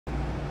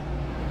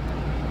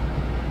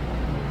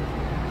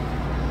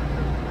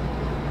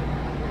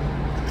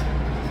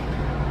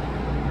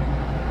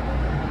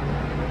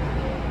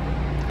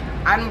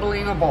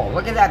Unbelievable.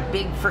 Look at that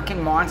big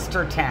freaking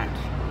monster tent.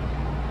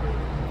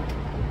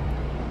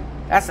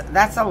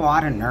 That's a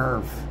lot of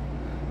nerve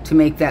to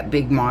make that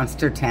big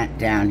monster tent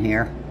down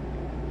here.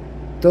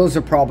 Those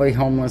are probably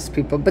homeless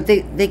people, but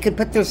they could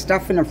put their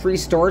stuff in a free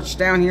storage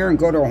down here and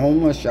go to a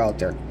homeless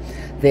shelter.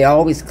 They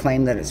always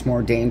claim that it's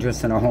more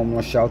dangerous than a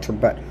homeless shelter,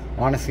 but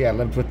honestly, I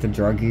lived with the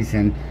druggies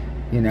and,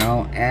 you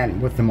know, and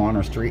with them on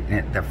our street,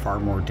 and they're far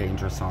more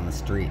dangerous on the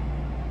street.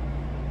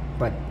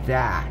 But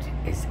that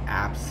is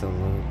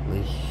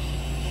absolutely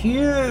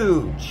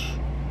huge.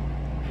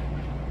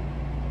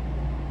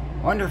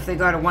 I wonder if they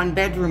got a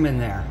 1-bedroom in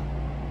there.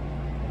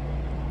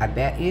 I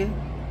bet you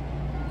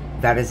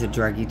that is a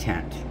druggie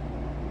tent.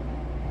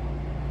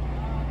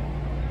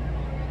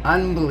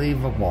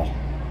 Unbelievable.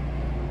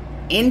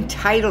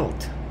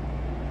 Entitled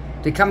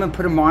to come and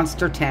put a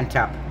monster tent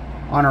up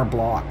on our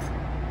block.